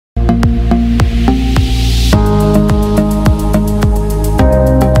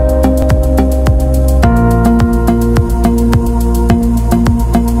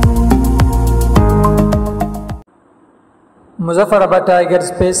Muzaffarabad Tigers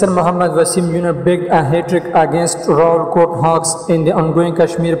pacer Mohammad Wasim Jr. bagged a hat-trick against Rawalkot Hawks in the ongoing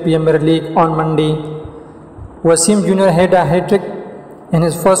Kashmir Premier League on Monday. Wasim Jr. had a hat-trick in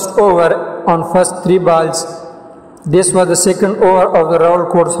his first over on first 3 balls. This was the second over of the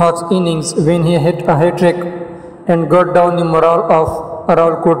Rawalkot Hawks innings when he hit a hat-trick and got down the morale of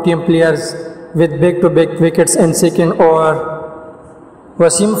Rawalkot team players with back-to-back wickets in second over.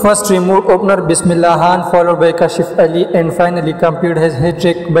 Wasim first removed opener Bismillah Khan followed by Kashif Ali and finally completed his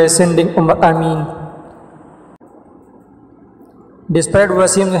hat-trick by sending Umar Amin. Despite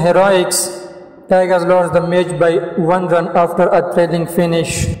Wasim's heroics, Tigers lost the match by 1 run after a trailing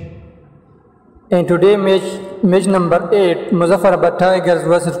finish. In today's match number 8, Muzaffarabad Tigers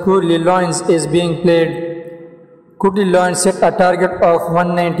vs Kurli Lions is being played. Kurli Lions set a target of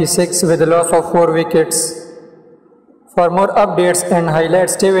 196 with a loss of 4 wickets. For more updates and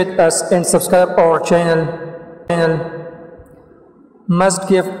highlights, stay with us and subscribe our channel. Must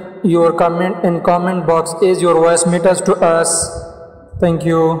give your comment in comment box as your voice matters to us. Thank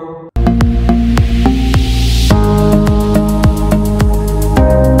you.